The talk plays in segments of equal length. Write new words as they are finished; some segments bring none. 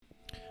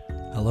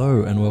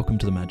Hello and welcome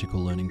to the Magical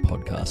Learning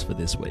Podcast for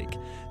this week.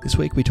 This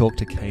week we talked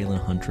to Caelan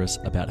and Huntress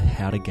about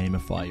how to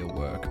gamify your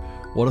work.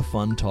 What a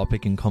fun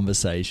topic and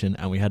conversation,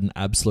 and we had an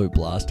absolute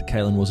blast.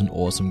 Caelan was an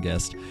awesome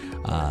guest.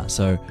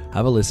 So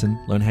have a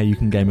listen, learn how you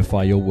can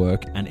gamify your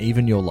work and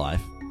even your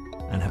life,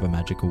 and have a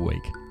magical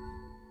week.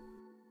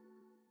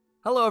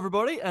 Hello,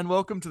 everybody, and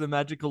welcome to the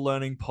Magical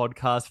Learning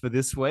Podcast for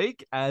this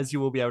week. As you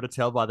will be able to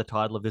tell by the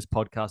title of this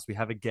podcast, we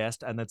have a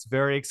guest, and that's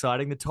very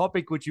exciting. The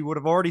topic, which you would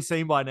have already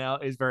seen by now,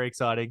 is very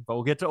exciting, but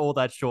we'll get to all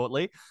that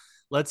shortly.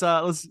 Let's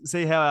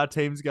see how our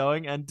team's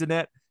going. And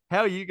Danette,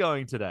 how are you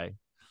going today?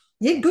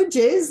 Yeah, good,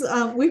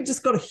 Jez. We've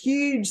just got a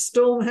huge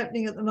storm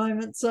happening at the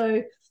moment,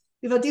 so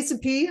if I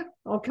disappear,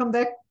 I'll come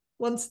back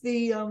once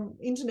the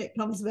internet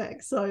comes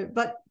back.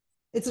 But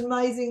it's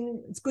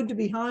amazing. It's good to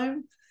be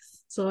home.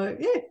 So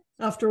yeah,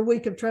 after a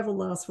week of travel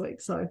last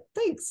week. So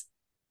thanks.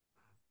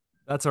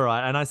 That's all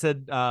right. And I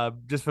said,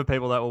 just for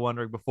people that were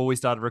wondering, before we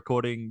started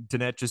recording,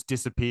 Danette just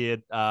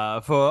disappeared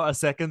for a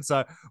second.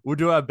 So we'll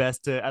do our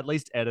best to at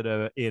least edit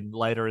her in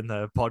later in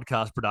the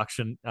podcast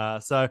production.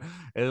 So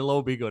it'll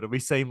all be good. It'll be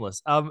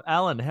seamless.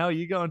 Alan, how are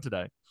you going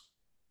today?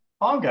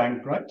 I'm going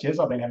great,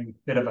 Jez. I've been having a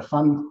bit of a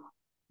fun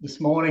this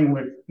morning.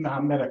 We've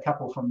met a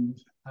couple from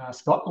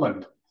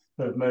Scotland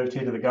who have moved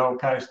here to the Gold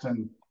Coast,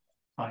 and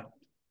I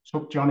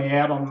took Johnny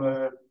out on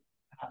the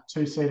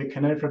two-seater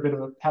canoe for a bit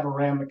of a paddle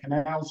around the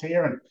canals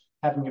here and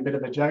having a bit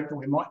of a joke that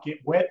we might get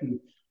wet. And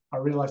I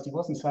realised he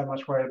wasn't so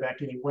much worried about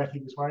getting wet, he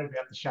was worried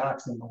about the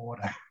sharks in the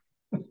water.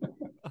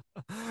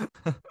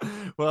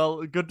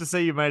 Well, good to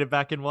see you made it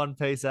back in one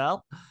piece,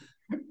 Al.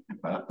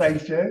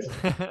 Thanks,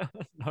 Jez.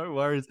 No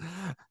worries.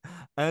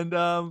 And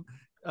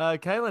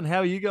Caelan, how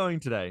are you going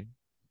today?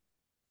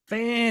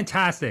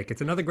 Fantastic.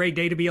 It's another great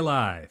day to be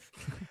alive.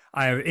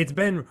 It's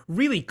been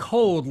really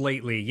cold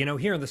lately. You know,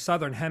 here in the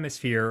Southern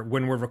Hemisphere,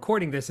 when we're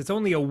recording this, it's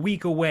only a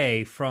week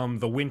away from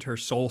the winter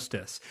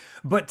solstice.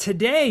 But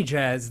today,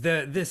 Jez,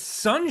 this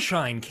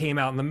sunshine came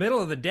out in the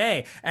middle of the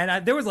day,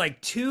 and there was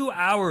like 2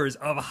 hours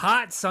of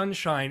hot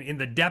sunshine in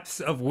the depths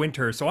of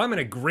winter. So I'm in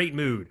a great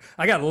mood.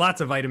 I got lots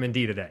of vitamin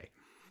D today.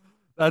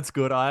 That's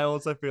good. I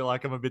also feel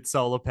like I'm a bit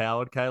solar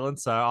powered, Caelan,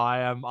 so I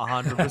am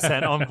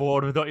 100% on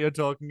board with what you're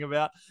talking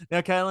about.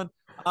 Now, Caelan,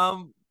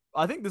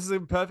 I think this is a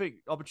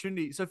perfect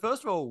opportunity. So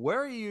first of all, where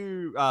are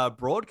you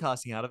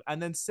broadcasting out of?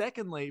 And then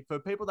secondly, for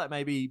people that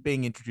may be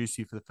being introduced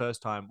to you for the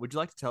first time, would you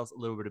like to tell us a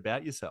little bit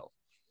about yourself?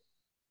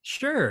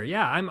 Sure.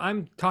 Yeah,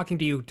 I'm talking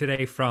to you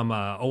today from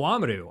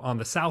Oamaru on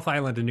the South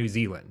Island of New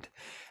Zealand.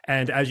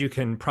 And as you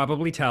can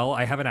probably tell,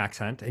 I have an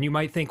accent, and you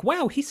might think,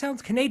 wow, he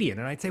sounds Canadian.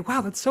 And I'd say,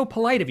 wow, that's so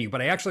polite of you,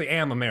 but I actually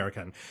am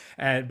American.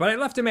 But I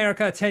left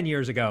America 10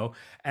 years ago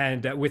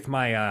and with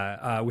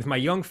my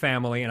young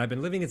family, and I've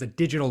been living as a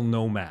digital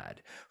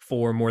nomad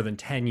for more than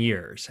 10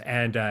 years.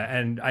 And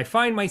I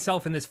find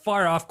myself in this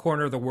far off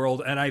corner of the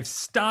world, and I've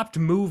stopped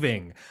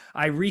moving.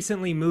 I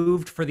recently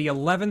moved for the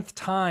 11th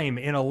time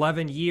in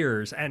 11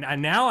 years,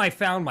 and now I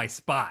found my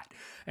spot.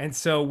 And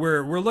so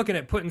we're looking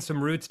at putting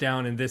some roots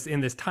down in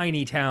this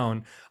tiny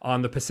town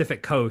on the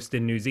Pacific coast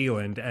in New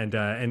Zealand, and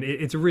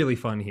it's really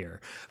fun here.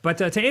 But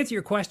to answer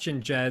your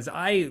question, Jez,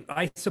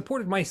 I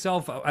supported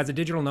myself as a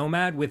digital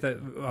nomad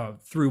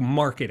through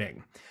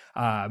marketing.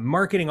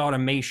 Marketing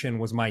automation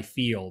was my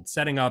field,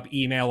 setting up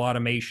email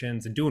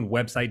automations and doing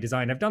website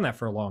design. I've done that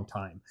for a long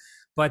time.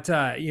 But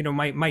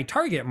my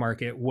target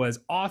market was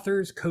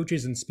authors,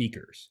 coaches, and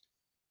speakers.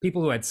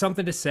 People who had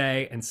something to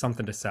say and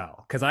something to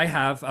sell. Because I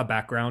have a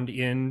background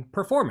in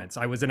performance.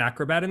 I was an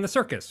acrobat in the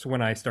circus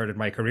when I started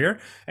my career.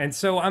 And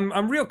so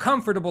I'm real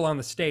comfortable on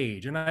the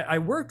stage. And I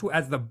worked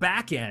as the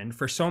back end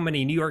for so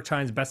many New York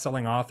Times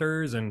bestselling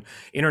authors and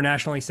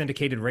internationally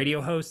syndicated radio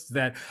hosts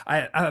that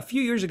a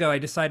few years ago, I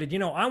decided,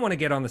 I want to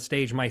get on the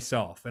stage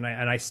myself. And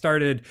I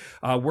started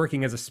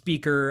working as a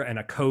speaker and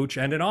a coach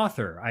and an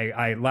author.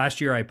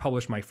 Last year, I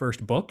published my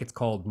first book. It's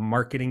called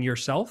Marketing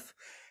Yourself: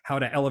 How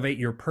to Elevate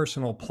Your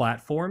Personal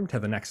Platform to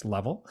the Next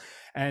Level.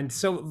 And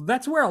so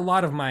that's where a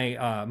lot of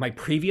my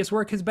previous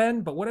work has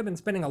been. But what I've been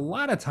spending a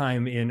lot of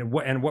time in,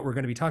 and what we're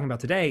going to be talking about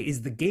today,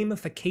 is the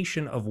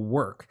gamification of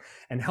work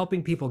and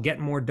helping people get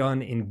more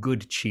done in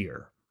good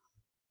cheer.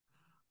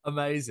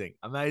 Amazing.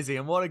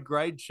 And what a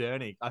great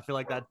journey. I feel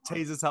like that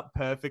tees us up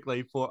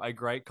perfectly for a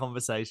great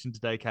conversation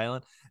today,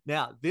 Caelan.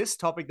 Now, this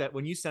topic that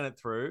when you sent it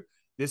through,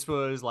 this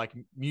was like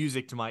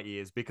music to my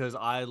ears because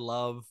I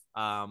love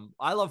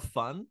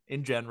fun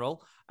in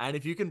general. And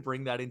if you can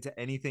bring that into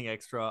anything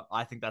extra,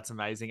 I think that's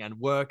amazing. And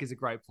work is a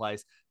great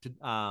place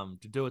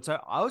to do it. So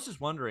I was just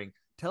wondering,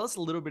 tell us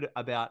a little bit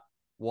about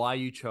why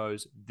you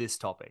chose this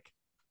topic.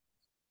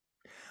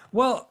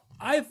 Well,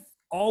 I've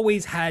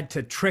always had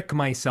to trick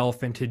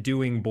myself into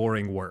doing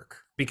boring work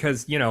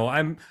because,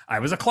 I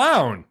was a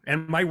clown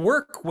and my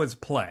work was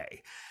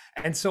play.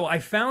 And so I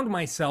found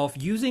myself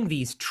using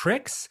these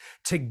tricks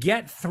to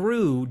get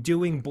through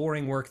doing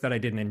boring work that I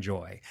didn't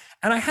enjoy.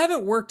 And I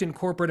haven't worked in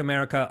corporate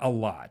America a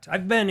lot.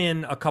 I've been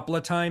in a couple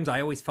of times. I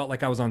always felt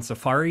like I was on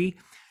safari.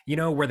 you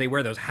know, where they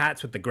wear those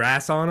hats with the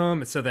grass on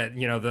them so that,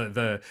 you know,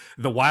 the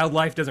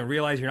wildlife doesn't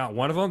realize you're not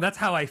one of them. That's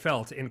how I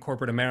felt in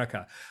corporate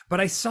America.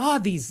 But I saw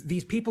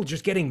these people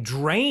just getting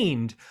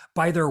drained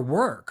by their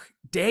work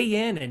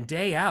day in and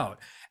day out.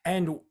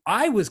 And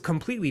I was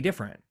completely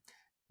different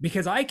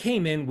because I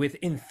came in with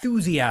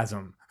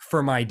enthusiasm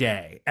for my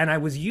day. And I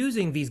was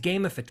using these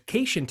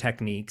gamification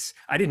techniques.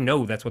 I didn't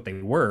know that's what they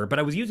were, but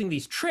I was using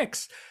these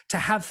tricks to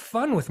have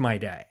fun with my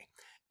day.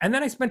 And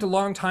then I spent a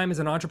long time as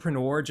an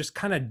entrepreneur just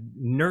kind of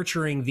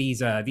nurturing these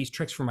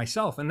tricks for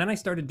myself. And then I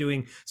started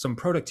doing some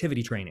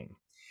productivity training.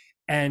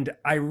 And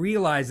I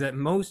realized that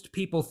most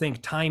people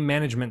think time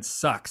management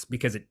sucks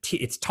because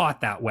it's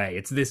taught that way.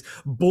 It's this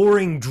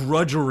boring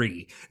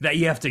drudgery that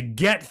you have to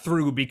get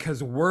through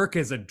because work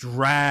is a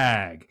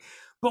drag.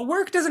 But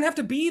work doesn't have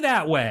to be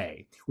that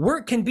way.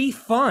 Work can be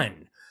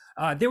fun.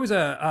 There was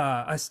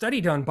a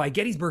study done by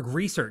Gettysburg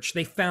Research.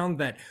 They found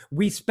that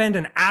we spend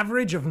an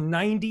average of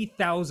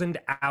 90,000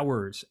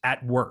 hours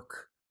at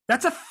work.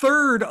 That's a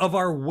third of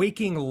our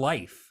waking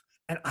life.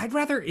 And I'd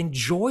rather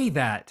enjoy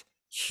that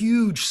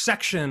huge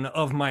section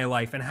of my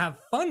life and have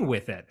fun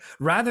with it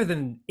rather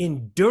than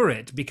endure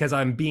it because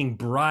I'm being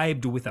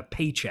bribed with a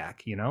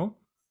paycheck, you know?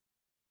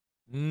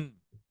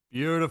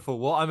 Beautiful.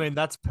 Well, I mean,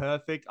 that's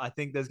perfect. I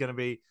think there's going to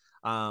be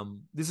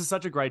this is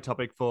such a great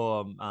topic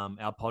for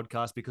our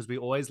podcast because we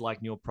always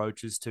like new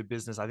approaches to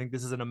business. I think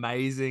this is an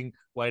amazing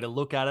way to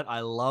look at it.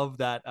 I love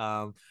that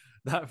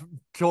that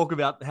talk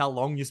about how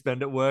long you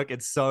spend at work.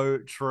 It's so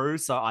true.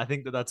 So I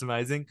think that that's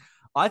amazing.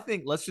 I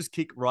think let's just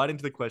kick right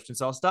into the question.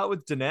 So I'll start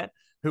with Danette,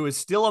 who is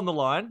still on the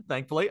line,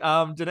 thankfully.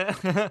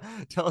 Danette,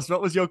 tell us,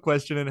 what was your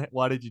question and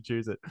why did you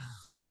choose it?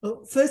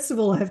 Well, first of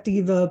all, I have to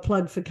give a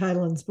plug for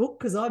Caelan's book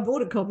because I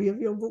bought a copy of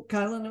your book,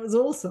 Caelan. It was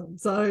awesome.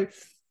 So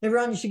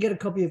everyone, you should get a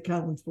copy of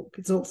Caelan's book.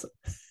 It's awesome.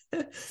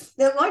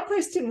 Now, my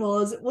question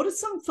was, what are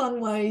some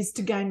fun ways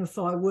to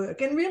gamify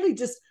work? And really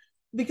just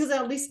because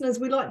our listeners,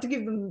 we like to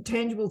give them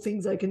tangible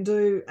things they can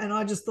do. And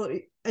I just thought,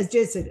 as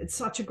Jez said, it's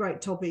such a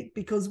great topic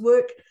because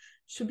work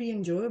should be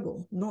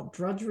enjoyable, not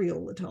drudgery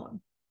all the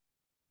time.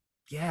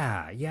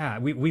 Yeah.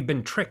 We've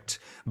been tricked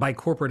by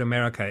corporate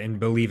America in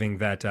believing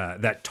that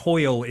that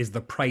toil is the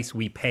price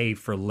we pay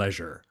for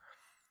leisure.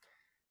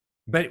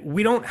 But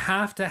we don't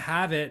have to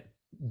have it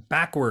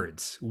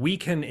backwards. We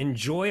can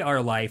enjoy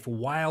our life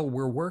while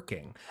we're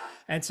working.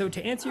 And so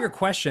to answer your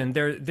question,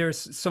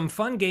 there's some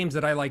fun games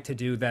that I like to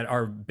do that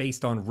are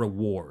based on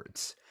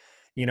rewards.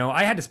 You know,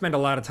 I had to spend a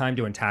lot of time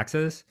doing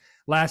taxes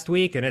last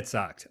week and it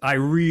sucked. I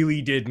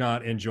really did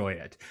not enjoy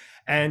it.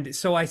 And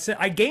so I said,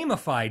 I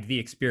gamified the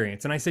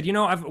experience and I said, you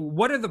know,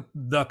 what are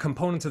the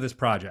components of this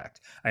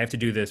project? I have to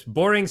do this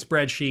boring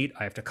spreadsheet.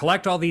 I have to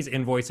collect all these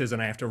invoices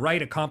and I have to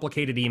write a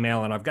complicated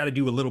email and I've got to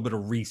do a little bit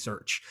of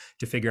research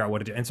to figure out what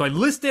to do. And so I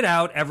listed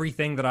out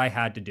everything that I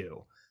had to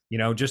do, you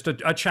know, just a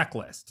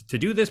checklist. To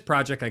do this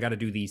project, I got to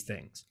do these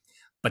things.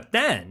 But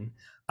then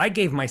I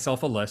gave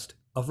myself a list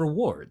of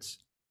rewards.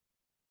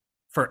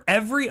 For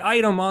every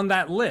item on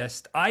that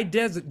list, I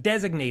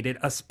designated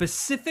a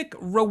specific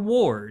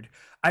reward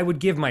I would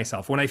give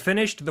myself. When I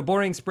finished the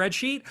boring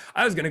spreadsheet,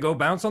 I was going to go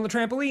bounce on the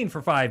trampoline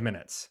for 5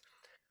 minutes.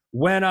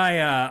 When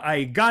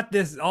I got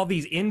all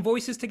these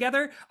invoices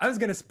together, I was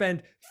going to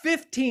spend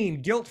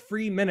 15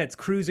 guilt-free minutes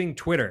cruising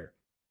Twitter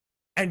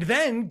and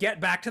then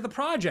get back to the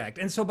project.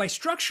 And so by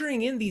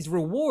structuring in these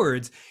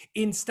rewards,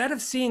 instead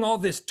of seeing all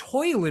this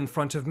toil in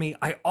front of me,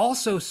 I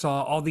also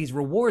saw all these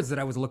rewards that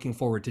I was looking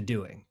forward to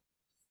doing.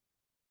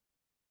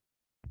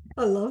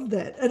 I love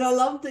that. And I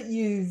love that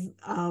you've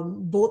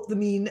brought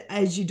them in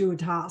as you do a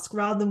task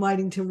rather than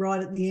waiting till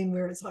right at the end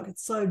where it's like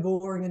it's so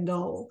boring and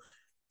dull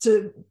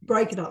to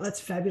break it up. That's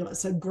fabulous.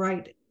 So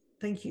great.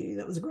 Thank you.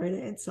 That was a great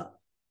answer.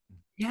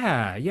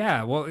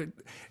 Yeah. Well,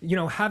 you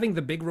know, having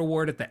the big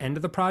reward at the end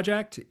of the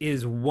project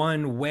is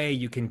one way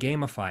you can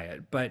gamify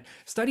it. But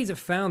studies have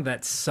found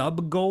that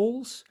sub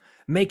goals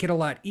make it a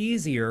lot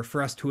easier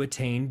for us to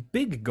attain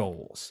big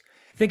goals.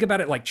 Think about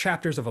it like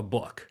chapters of a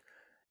book.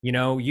 You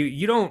know,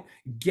 you don't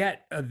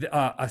get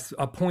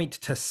a point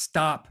to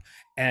stop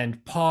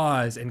and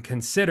pause and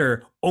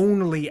consider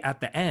only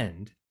at the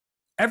end.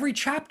 Every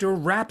chapter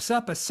wraps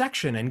up a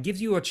section and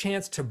gives you a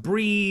chance to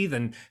breathe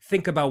and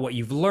think about what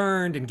you've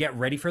learned and get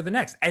ready for the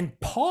next. And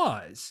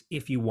pause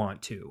if you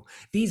want to.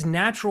 These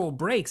natural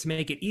breaks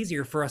make it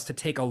easier for us to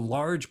take a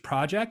large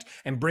project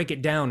and break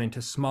it down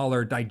into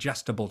smaller,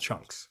 digestible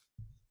chunks.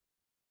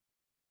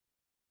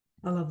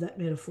 I love that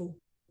metaphor.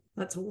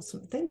 That's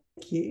awesome. Thank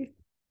you.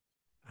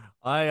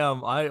 I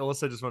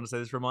also just want to say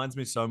this reminds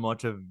me so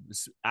much of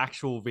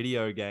actual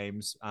video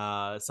games.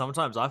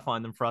 Sometimes I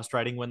find them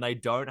frustrating when they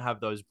don't have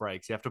those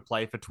breaks. You have to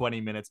play for 20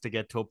 minutes to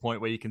get to a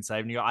point where you can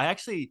save. And you go, I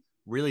actually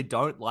really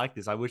don't like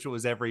this. I wish it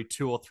was every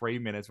 2 or 3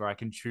 minutes where I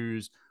can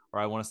choose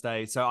where I want to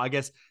stay. So I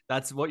guess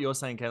that's what you're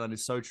saying, Caelan,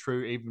 is so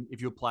true. Even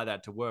if you apply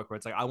that to work, where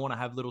it's like, I want to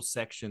have little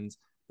sections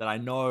that I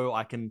know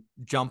I can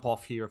jump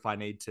off here if I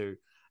need to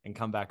and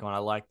come back on. I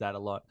like that a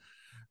lot.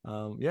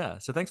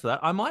 So thanks for that.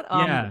 I might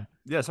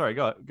sorry,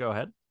 go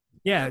ahead.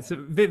 Yeah, so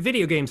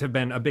video games have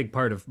been a big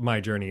part of my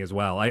journey as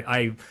well.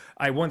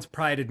 I once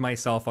prided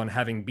myself on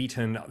having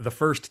beaten the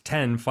first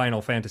 10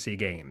 Final Fantasy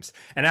games.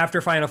 And after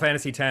Final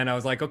Fantasy X, I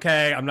was like,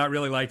 okay, I'm not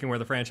really liking where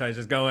the franchise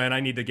is going. I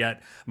need to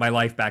get my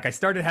life back. I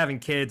started having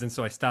kids, and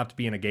so I stopped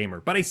being a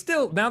gamer. But I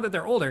still, now that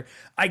they're older,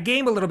 I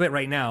game a little bit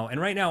right now. And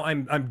right now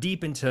I'm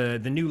deep into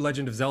the new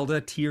Legend of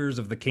Zelda Tears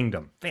of the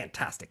Kingdom.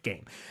 Fantastic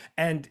game.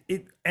 And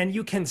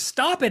you can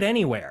stop it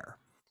anywhere.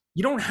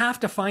 You don't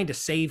have to find a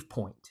save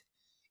point.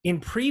 In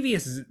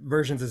previous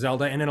versions of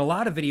Zelda and in a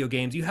lot of video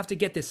games, you have to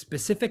get this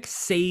specific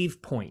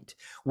save point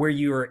where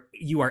you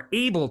are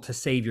able to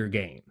save your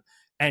game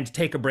and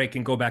take a break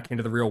and go back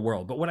into the real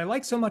world. But what I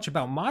like so much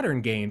about modern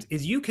games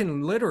is you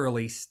can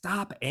literally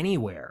stop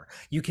anywhere.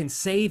 You can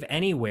save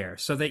anywhere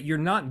so that you're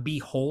not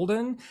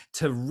beholden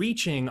to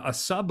reaching a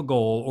sub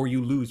goal or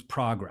you lose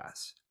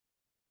progress.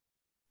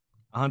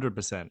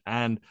 100%.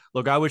 And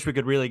look, I wish we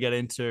could really get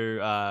into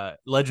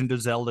Legend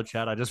of Zelda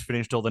chat. I just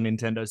finished all the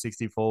Nintendo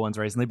 64 ones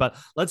recently, but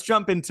let's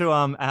jump into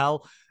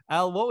Al.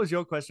 Al, what was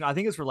your question? I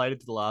think it's related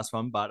to the last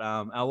one, but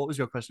Al, what was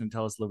your question?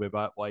 Tell us a little bit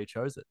about why you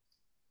chose it.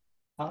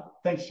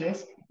 Thanks,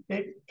 Jess.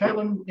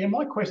 Caelan,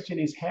 my question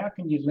is, how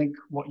can you link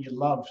what you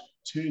love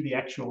to the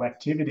actual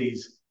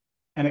activities?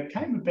 And it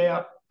came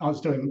about, I was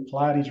doing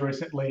Pilates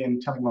recently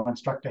and telling my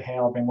instructor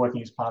how I've been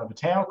working as part of a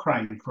tower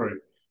crane crew.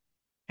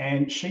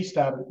 And she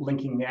started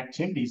linking the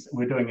activities that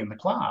we're doing in the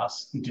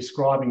class and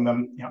describing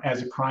them,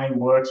 as a crane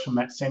works from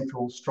that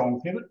central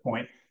strong pivot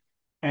point.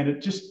 And it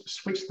just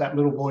switched that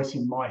little voice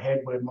in my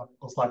head where it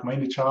was like my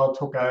inner child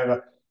took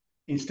over.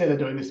 Instead of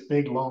doing this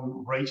big,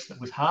 long reach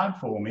that was hard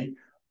for me,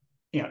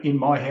 in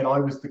my head, I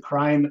was the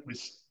crane that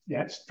was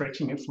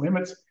stretching its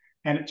limits.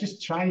 And it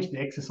just changed the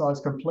exercise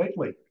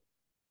completely.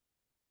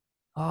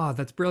 Oh,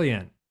 that's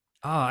brilliant.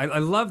 Oh, I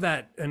love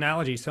that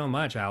analogy so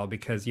much, Al,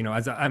 because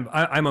as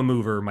I'm a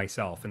mover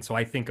myself, and so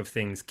I think of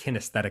things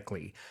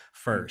kinesthetically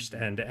first.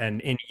 And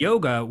in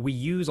yoga, we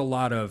use a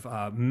lot of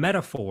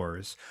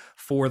metaphors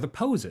for the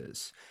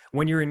poses.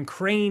 When you're in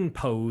crane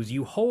pose,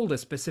 you hold a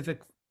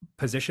specific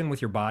position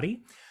with your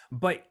body,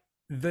 but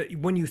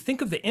when you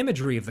think of the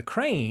imagery of the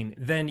crane,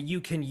 then you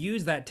can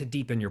use that to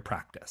deepen your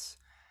practice.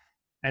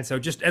 And so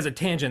just as a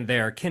tangent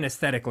there,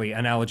 kinesthetically,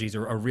 analogies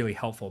are really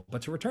helpful.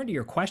 But to return to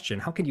your question,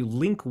 how can you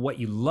link what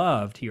you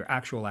love to your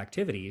actual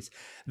activities?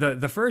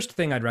 The first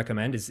thing I'd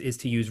recommend is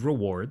to use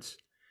rewards.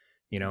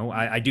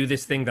 I do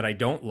this thing that I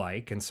don't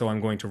like, and so I'm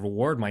going to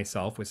reward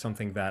myself with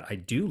something that I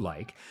do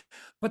like.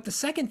 But the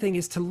second thing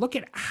is to look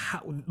at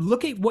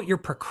what you're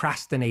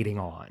procrastinating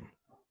on.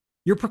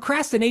 Your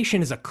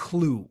procrastination is a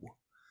clue.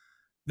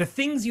 The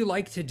things you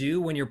like to do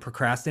when you're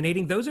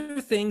procrastinating, those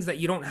are things that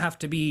you don't have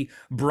to be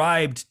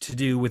bribed to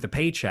do with a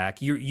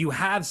paycheck. You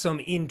have some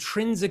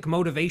intrinsic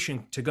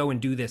motivation to go and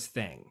do this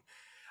thing.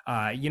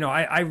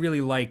 I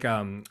really like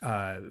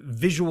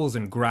visuals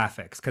and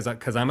graphics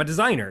because I'm a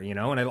designer, and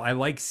I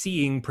like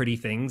seeing pretty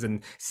things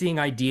and seeing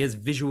ideas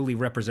visually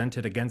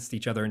represented against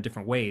each other in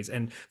different ways.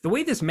 And the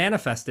way this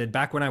manifested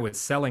back when I was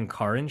selling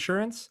car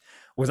insurance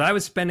was I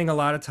was spending a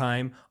lot of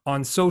time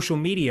on social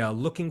media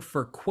looking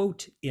for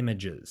quote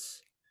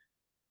images.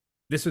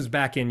 This was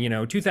back in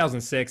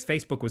 2006.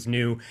 Facebook was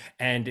new,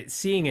 and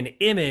seeing an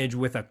image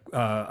with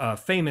a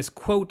famous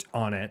quote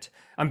on it.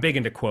 I'm big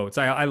into quotes.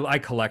 I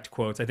collect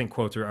quotes. I think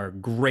quotes are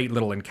great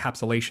little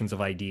encapsulations of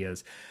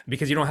ideas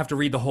because you don't have to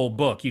read the whole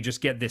book. You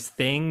just get this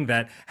thing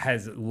that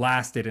has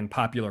lasted in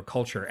popular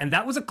culture, and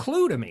that was a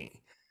clue to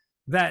me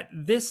that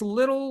this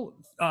little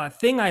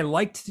thing I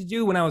liked to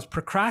do when I was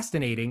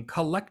procrastinating,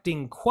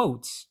 collecting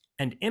quotes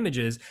and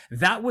images,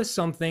 that was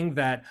something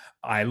that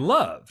I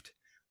loved.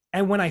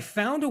 And when I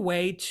found a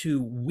way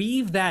to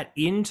weave that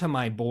into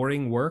my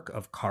boring work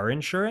of car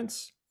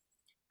insurance,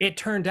 it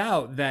turned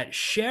out that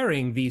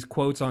sharing these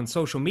quotes on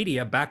social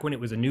media back when it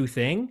was a new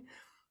thing,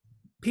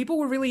 people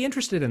were really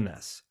interested in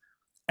this.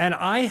 And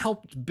I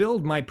helped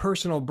build my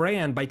personal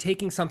brand by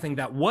taking something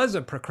that was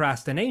a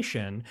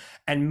procrastination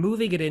and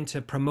moving it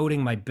into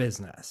promoting my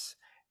business.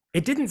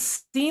 It didn't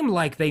seem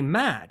like they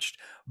matched,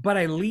 but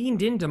I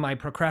leaned into my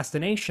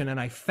procrastination and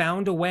I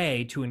found a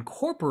way to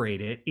incorporate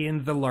it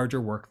in the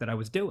larger work that I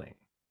was doing.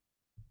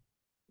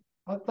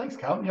 Oh, thanks,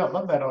 Carl. Yeah, I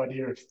love that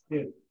idea of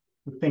the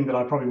thing that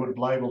I probably would have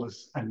labeled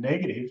as a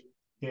negative.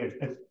 Yeah,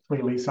 it's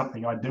clearly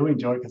something I do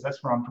enjoy because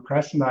that's where I'm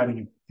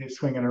procrastinating and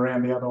swinging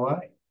around the other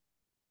way.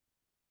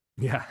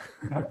 Yeah.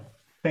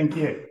 Thank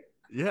you.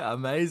 Yeah,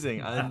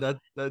 amazing. And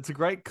that's a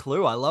great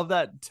clue. I love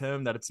that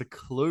term that it's a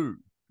clue.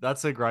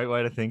 That's a great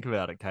way to think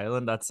about it,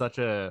 Caelan. That's such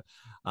a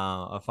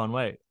fun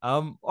way.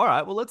 All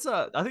right. Well, let's.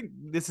 I think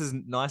this is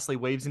nicely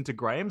weaves into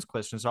Graham's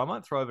question, so I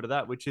might throw over to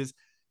that, which is,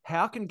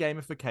 how can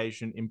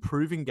gamification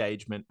improve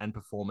engagement and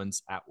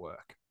performance at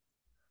work?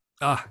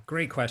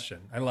 Great question.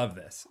 I love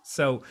this.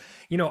 So,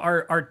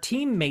 our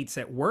teammates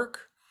at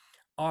work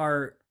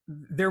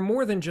they're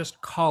more than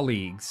just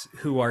colleagues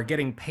who are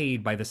getting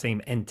paid by the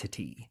same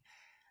entity.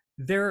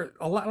 They're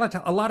a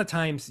lot of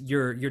times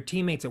your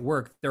teammates at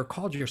work, they're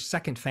called your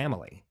second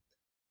family.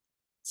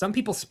 Some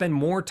people spend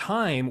more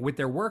time with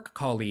their work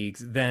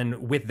colleagues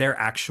than with their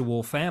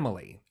actual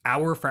family.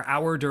 Hour for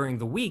hour during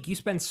the week, you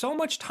spend so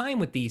much time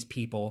with these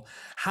people.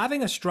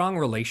 Having a strong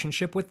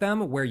relationship with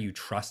them where you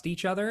trust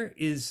each other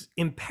is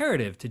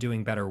imperative to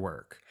doing better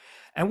work.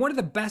 And one of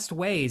the best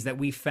ways that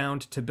we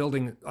found to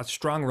building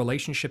strong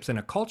relationships in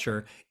a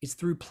culture is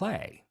through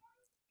play.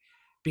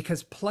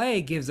 Because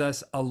play gives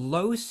us a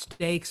low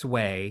stakes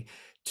way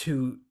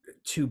to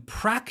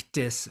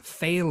practice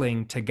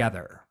failing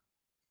together.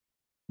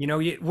 You know,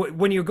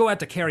 when you go out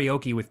to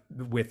karaoke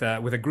with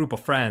a group of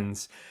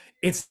friends,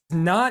 it's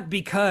not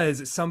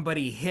because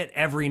somebody hit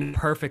every note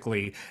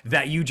perfectly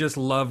that you just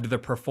loved the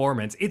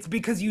performance. It's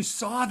because you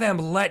saw them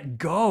let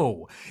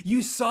go.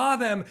 You saw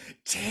them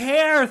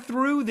tear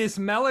through this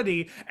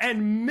melody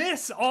and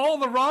miss all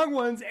the wrong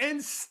ones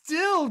and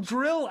still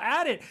drill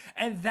at it.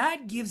 And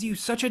that gives you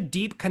such a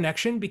deep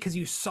connection because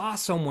you saw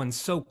someone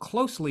so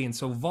closely and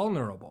so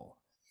vulnerable.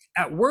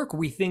 At work,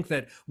 we think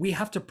that we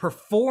have to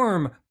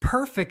perform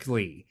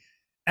perfectly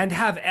and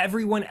have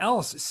everyone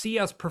else see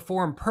us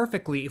perform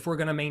perfectly if we're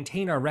going to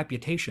maintain our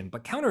reputation.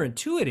 But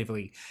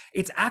counterintuitively,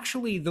 it's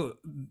actually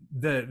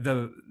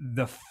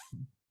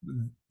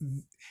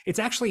it's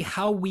actually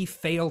how we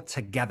fail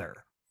together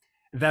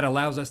that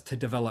allows us to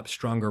develop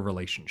stronger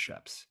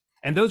relationships.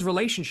 And those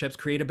relationships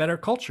create a better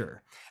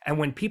culture. And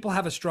when people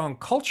have a strong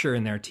culture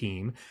in their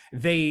team,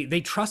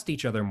 they trust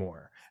each other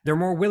more. They're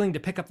more willing to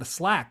pick up the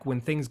slack when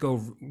things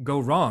go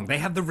wrong. They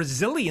have the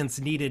resilience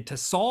needed to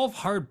solve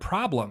hard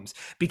problems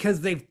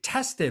because they've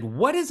tested,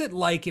 what is it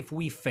like if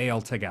we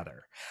fail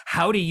together?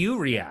 How do you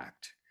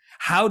react?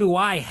 How do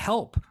I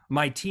help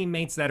my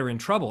teammates that are in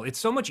trouble? It's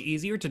so much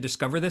easier to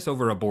discover this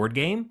over a board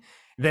game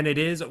than it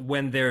is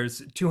when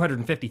there's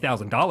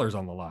 $250,000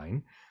 on the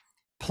line.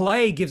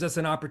 Play gives us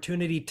an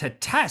opportunity to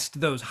test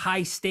those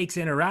high stakes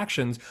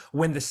interactions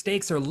when the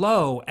stakes are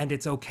low and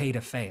it's okay to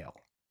fail.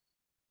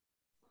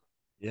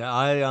 Yeah,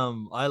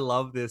 I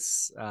love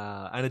this,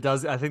 and it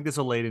does. I think this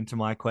will lead into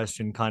my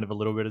question kind of a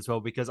little bit as well,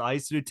 because I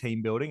used to do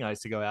team building. I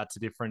used to go out to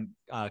different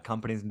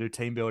companies and do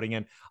team building,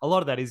 and a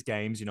lot of that is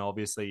games. You know,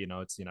 obviously,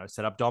 it's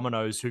set up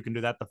dominoes, who can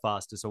do that the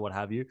fastest or what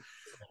have you.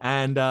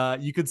 And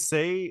you could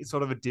see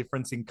sort of a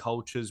difference in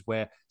cultures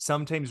where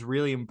some teams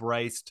really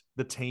embraced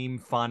the team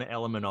fun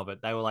element of it.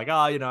 They were like,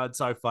 oh, it's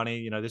so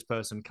funny. This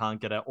person can't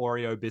get an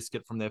Oreo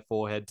biscuit from their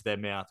forehead to their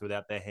mouth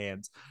without their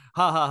hands.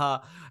 Ha ha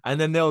ha.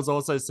 And then there was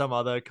also some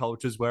other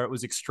cultures where it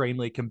was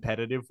extremely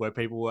competitive, where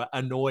people were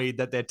annoyed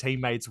that their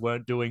teammates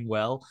weren't doing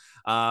well,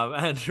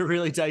 and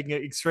really taking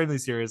it extremely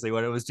seriously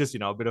when it was just,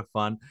 a bit of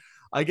fun.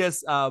 I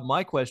guess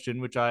my question,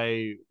 which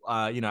I,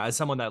 as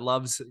someone that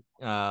loves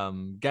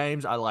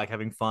games, I like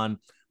having fun.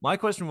 My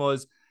question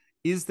was,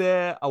 is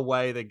there a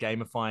way that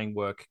gamifying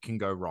work can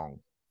go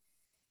wrong?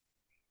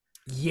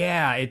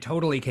 Yeah, it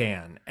totally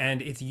can.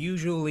 And it's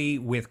usually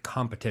with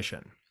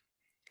competition.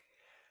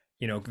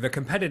 The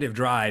competitive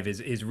drive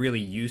is really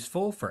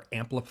useful for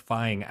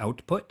amplifying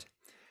output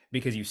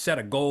because you set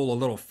a goal a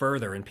little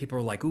further and people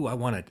are like, ooh, I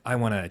want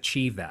to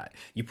achieve that.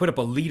 You put up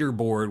a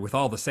leaderboard with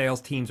all the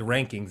sales team's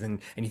rankings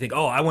and you think,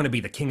 oh, I want to be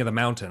the king of the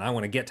mountain. I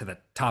want to get to the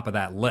top of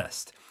that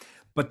list.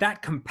 But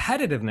that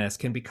competitiveness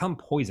can become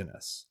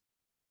poisonous.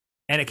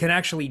 And it can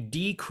actually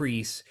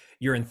decrease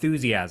your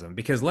enthusiasm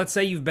because let's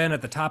say you've been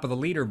at the top of the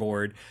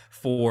leaderboard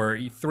for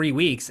 3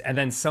 weeks and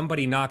then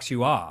somebody knocks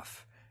you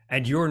off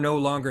and you're no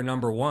longer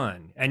number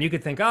one. And you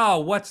could think, oh,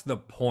 what's the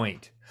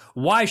point?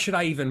 Why should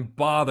I even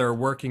bother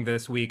working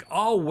this week?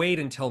 I'll wait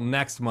until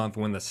next month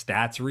when the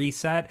stats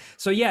reset.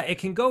 So yeah, it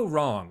can go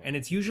wrong. And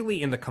it's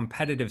usually in the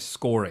competitive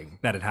scoring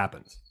that it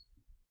happens.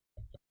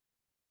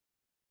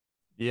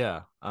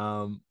 Yeah.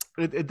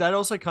 That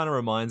also kind of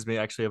reminds me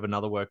actually of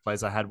another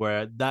workplace I had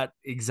where that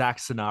exact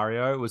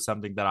scenario was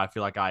something that I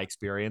feel like I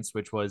experienced,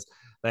 which was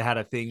they had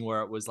a thing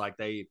where it was like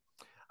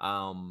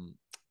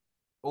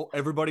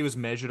everybody was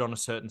measured on a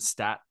certain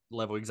stat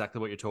level,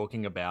 exactly what you're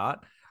talking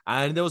about.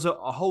 And there was a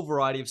whole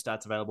variety of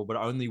stats available, but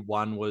only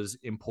one was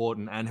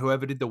important. And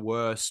whoever did the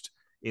worst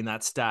in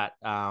that stat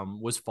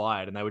was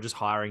fired, and they were just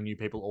hiring new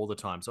people all the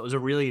time. So it was a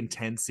really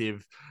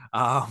intensive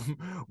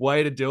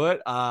way to do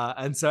it.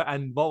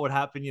 And what would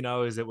happen,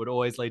 is it would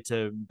always lead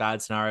to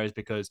bad scenarios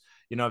because,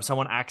 if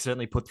someone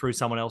accidentally put through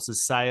someone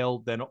else's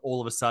sale, then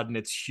all of a sudden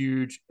it's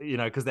huge,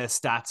 because their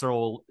stats are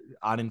all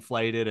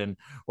uninflated and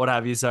what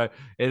have you. So it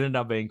ended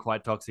up being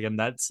quite toxic. And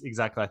that's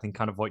exactly, I think,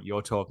 kind of what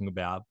you're talking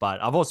about.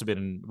 But I've also been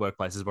in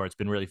workplaces where it's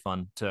been really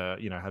fun to,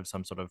 have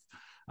some sort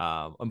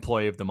of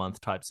employee of the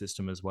month type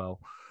system as well.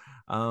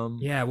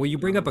 Yeah, well, you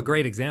bring up a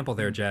great example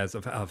there, Jazz,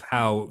 of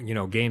how,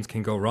 games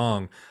can go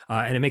wrong.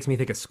 And it makes me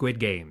think of Squid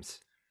Games.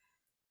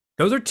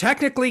 Those are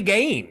technically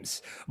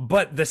games,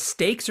 but the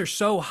stakes are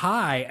so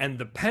high and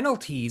the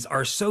penalties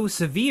are so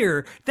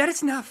severe that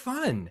it's not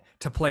fun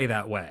to play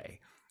that way.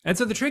 And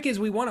so the trick is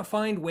we want to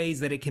find ways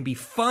that it can be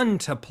fun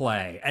to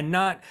play and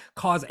not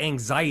cause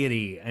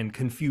anxiety and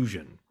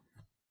confusion.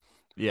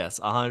 Yes,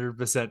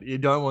 100%. You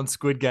don't want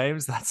Squid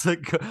Games. I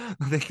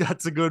think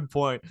that's a good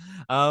point.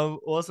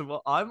 Awesome.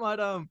 Well, I might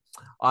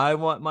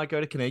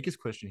go to Kanika's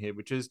question here,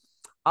 which is,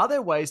 are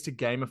there ways to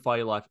gamify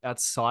your life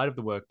outside of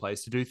the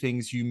workplace to do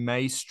things you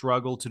may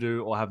struggle to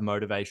do or have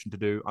motivation to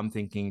do? I'm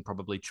thinking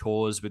probably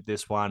chores with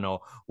this one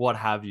or what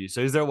have you.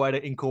 So is there a way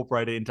to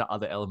incorporate it into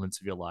other elements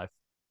of your life?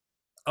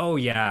 Oh,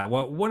 yeah.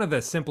 Well, one of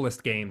the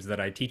simplest games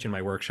that I teach in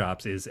my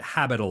workshops is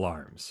habit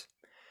alarms.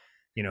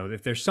 You know,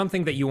 if there's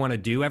something that you want to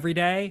do every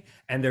day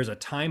and there's a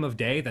time of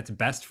day that's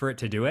best for it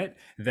to do it,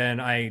 then,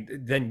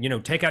 you know,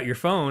 take out your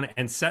phone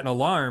and set an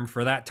alarm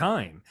for that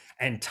time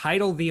and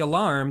title the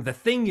alarm the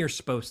thing you're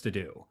supposed to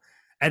do.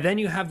 And then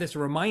you have this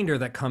reminder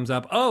that comes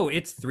up, oh,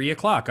 it's 3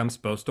 o'clock. I'm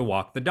supposed to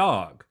walk the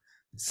dog.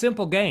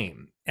 Simple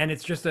game. And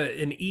it's just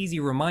an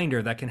easy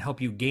reminder that can help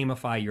you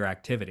gamify your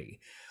activity.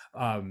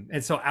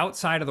 And so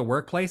outside of the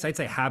workplace, I'd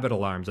say habit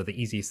alarms are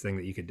the easiest thing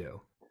that you could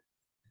do.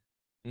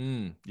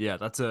 Yeah,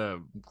 that's a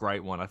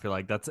great one. I feel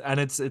like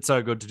it's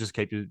so good to just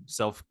keep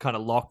yourself kind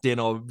of locked in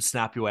or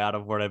snap you out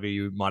of whatever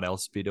you might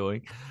else be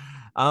doing.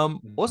 Awesome.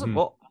 Mhm.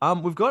 Well,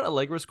 we've got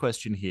Allegra's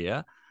question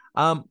here.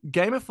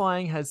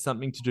 Gamifying has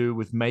something to do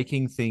with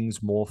making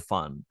things more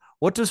fun.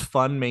 What does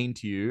fun mean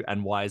to you,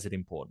 and why is it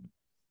important?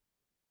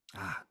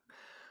 Ah,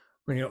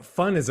 well, you know,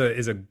 fun is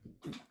a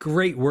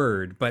great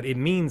word, but it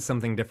means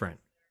something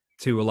different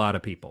to a lot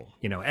of people.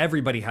 You know,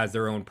 everybody has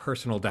their own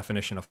personal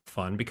definition of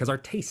fun because our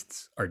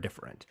tastes are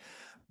different.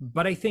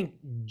 But I think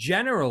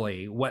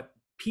generally what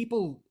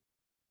people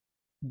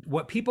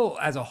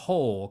as a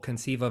whole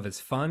conceive of as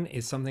fun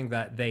is something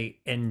that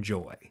they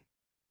enjoy.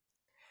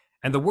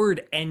 And the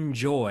word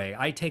enjoy,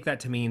 I take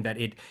that to mean that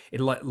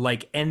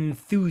like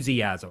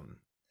enthusiasm.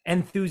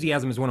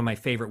 Enthusiasm is one of my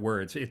favorite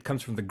words. It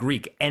comes from the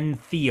Greek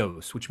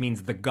entheos, which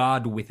means the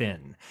God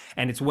within.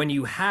 And it's when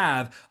you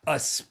have a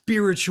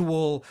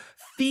spiritual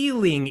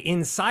feeling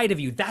inside of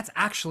you. That's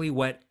actually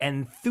what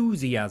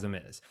enthusiasm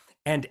is.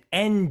 And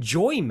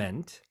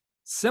enjoyment,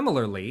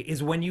 similarly,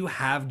 is when you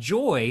have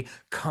joy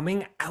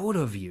coming out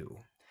of you.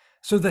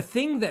 So the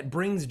thing that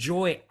brings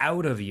joy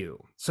out of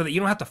you, so that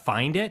you don't have to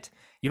find it,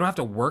 you don't have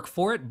to work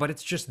for it, but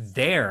it's just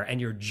there and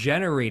you're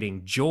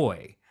generating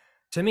joy.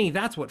 To me,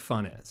 that's what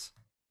fun is.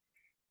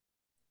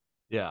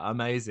 Yeah,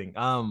 amazing.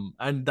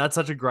 And that's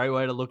such a great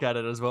way to look at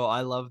it as well.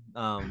 I love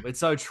it's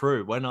so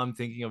true. When I'm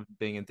thinking of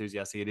being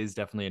enthusiastic, it is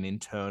definitely an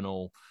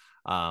internal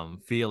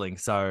feeling.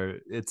 So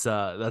it's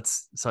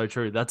that's so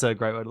true. That's a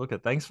great way to look at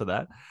it. Thanks for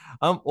that.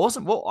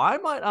 Awesome. Well, I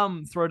might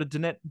throw to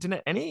Danette.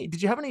 Danette,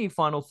 did you have any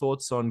final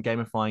thoughts on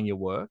gamifying your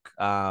work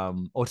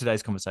or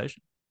today's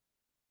conversation?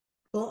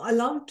 Well, I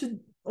loved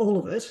all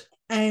of it.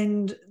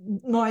 And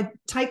my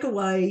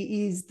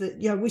takeaway is that,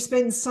 we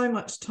spend so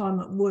much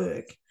time at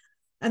work,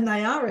 and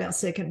they are our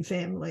second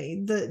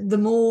family. The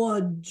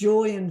more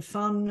joy and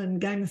fun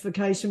and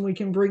gamification we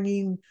can bring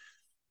in,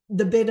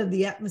 the better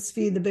the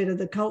atmosphere, the better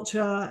the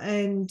culture,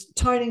 and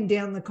toning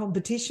down the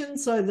competition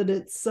so that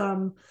it's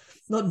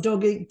not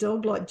dog eat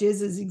dog like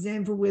Jez's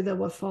example where they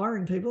were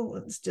firing people.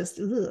 It's just,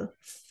 ugh.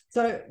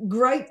 So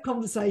great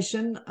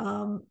conversation.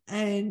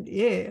 And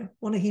yeah,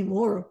 want to hear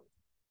more.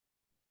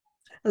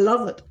 I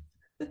love it.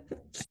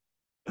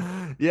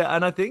 Yeah,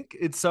 and I think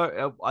it's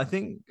so. I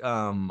think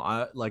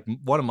I like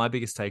one of my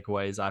biggest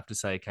takeaways. I have to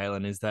say,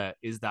 Caelan, is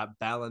that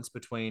balance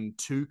between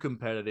too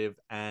competitive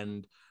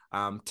and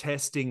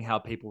testing how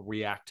people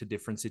react to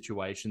different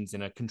situations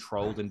in a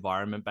controlled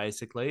environment.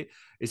 Basically,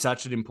 is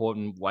such an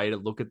important way to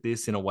look at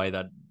this in a way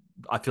that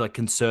I feel like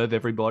can serve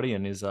everybody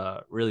and is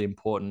really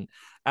important.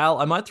 Al,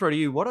 I might throw to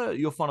you. What are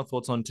your final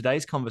thoughts on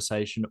today's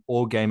conversation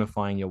or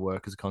gamifying your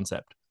work as a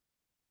concept?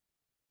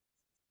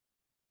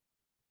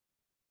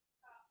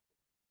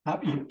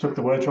 You took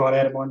the words right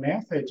out of my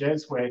mouth there,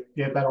 Jez, where,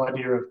 that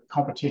idea of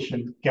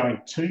competition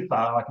going too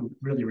far, I can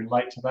really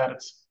relate to that.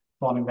 It's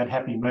finding that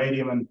happy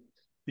medium. And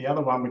the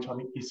other one, which I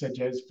think you said,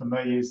 Jez, for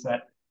me is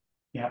that,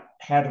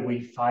 how do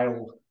we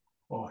fail,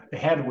 or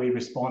how do we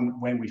respond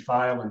when we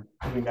fail, and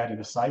doing that in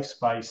a safe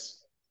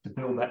space to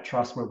build that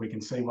trust where we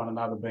can see one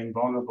another being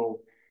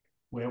vulnerable,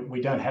 where we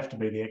don't have to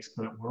be the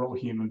expert. We're all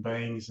human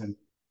beings, and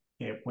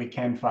we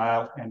can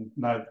fail and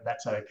know that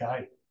that's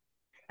okay.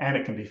 And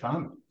it can be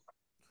fun.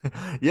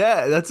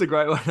 Yeah, that's a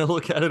great way to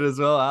look at it as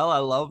well, Al. I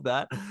love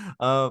that.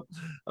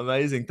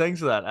 Amazing. Thanks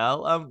for that,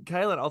 Al.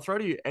 Caelan, I'll throw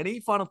to you. Any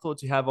final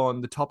thoughts you have on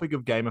the topic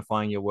of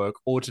gamifying your work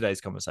or today's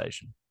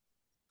conversation?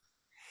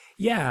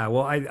 Yeah,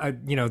 well,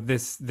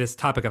 this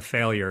topic of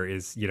failure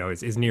is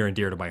near and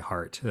dear to my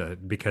heart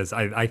because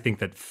I think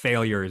that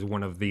failure is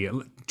one of the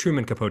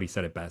Truman Capote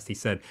said it best. He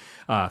said,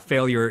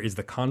 "Failure is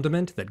the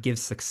condiment that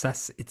gives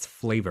success its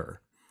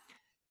flavor."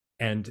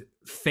 And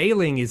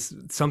failing is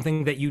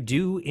something that you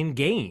do in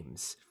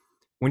games.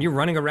 When you're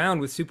running around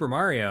with Super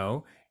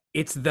Mario,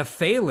 it's the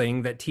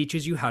failing that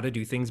teaches you how to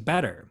do things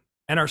better.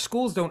 And our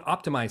schools don't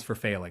optimize for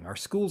failing. Our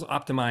schools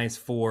optimize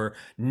for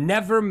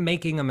never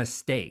making a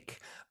mistake.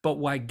 But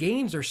why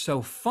games are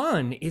so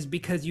fun is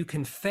because you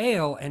can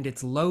fail and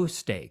it's low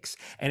stakes.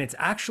 And it's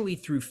actually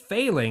through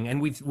failing,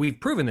 and we've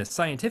proven this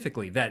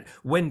scientifically, that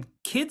when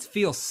kids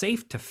feel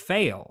safe to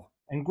fail,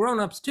 and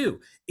grown-ups too,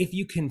 if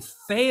you can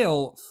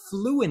fail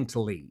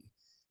fluently,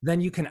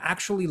 then you can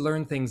actually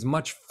learn things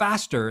much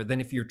faster than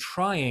if you're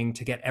trying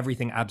to get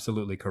everything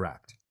absolutely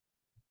correct.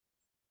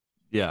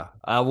 Yeah,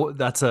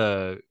 that's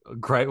a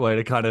great way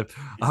to kind of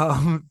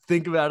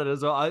think about it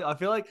as well. I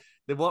feel like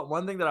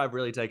one thing that I've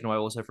really taken away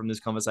also from this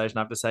conversation,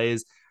 I have to say,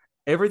 is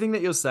everything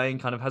that you're saying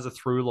kind of has a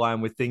through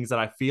line with things that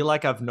I feel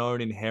like I've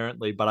known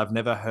inherently, but I've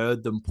never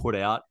heard them put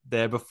out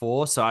there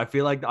before. So I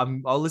feel like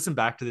I'll listen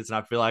back to this and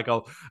I feel like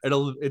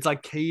it's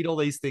like keyed all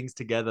these things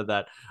together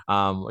that,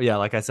 yeah,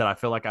 like I said, I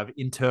feel like I've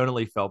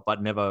internally felt, but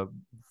never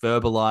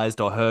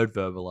verbalized or heard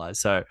verbalized.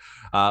 So,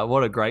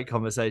 what a great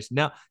conversation.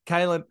 Now,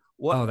 Caelan,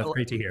 Oh, what, that's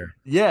great to hear.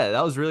 yeah,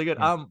 that was really good.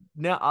 Yeah.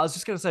 Now I was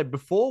just going to say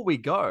before we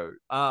go,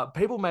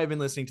 people may have been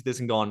listening to this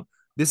and gone,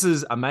 "This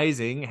is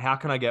amazing. How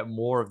can I get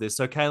more of this?"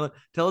 So, Caelan,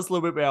 tell us a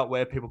little bit about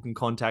where people can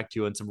contact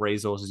you and some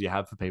resources you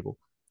have for people.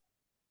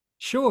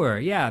 Sure.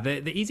 Yeah.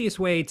 The easiest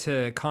way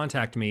to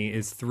contact me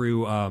is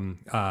through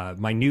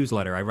my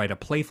newsletter. I write a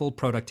playful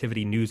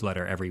productivity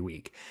newsletter every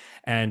week.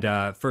 And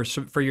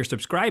for your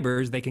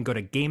subscribers, they can go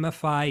to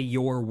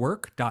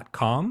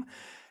gamifyyourwork.com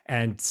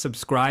and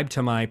subscribe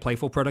to my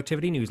playful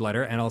productivity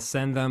newsletter, and I'll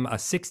send them a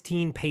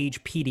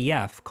 16-page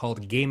PDF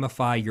called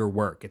Gamify Your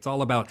Work. It's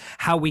all about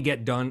how we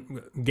get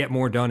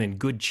more done in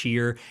good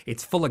cheer.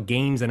 It's full of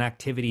games and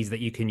activities that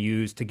you can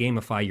use to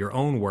gamify your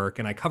own work,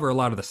 and I cover a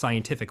lot of the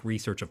scientific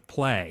research of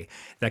play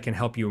that can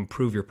help you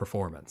improve your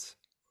performance.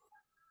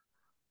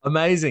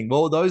 Amazing.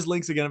 Well, those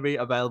links are going to be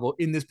available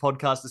in this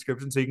podcast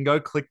description. So you can go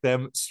click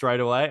them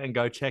straight away and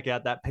go check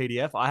out that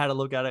PDF. I had a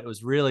look at it. It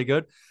was really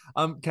good.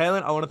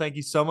 Caelan, I want to thank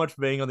you so much for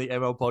being on the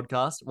ML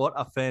podcast. What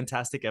a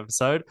fantastic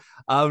episode.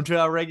 To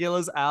our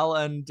regulars, Al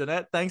and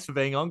Danette, thanks for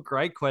being on.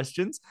 Great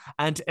questions.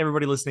 And to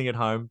everybody listening at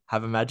home,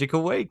 have a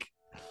magical week.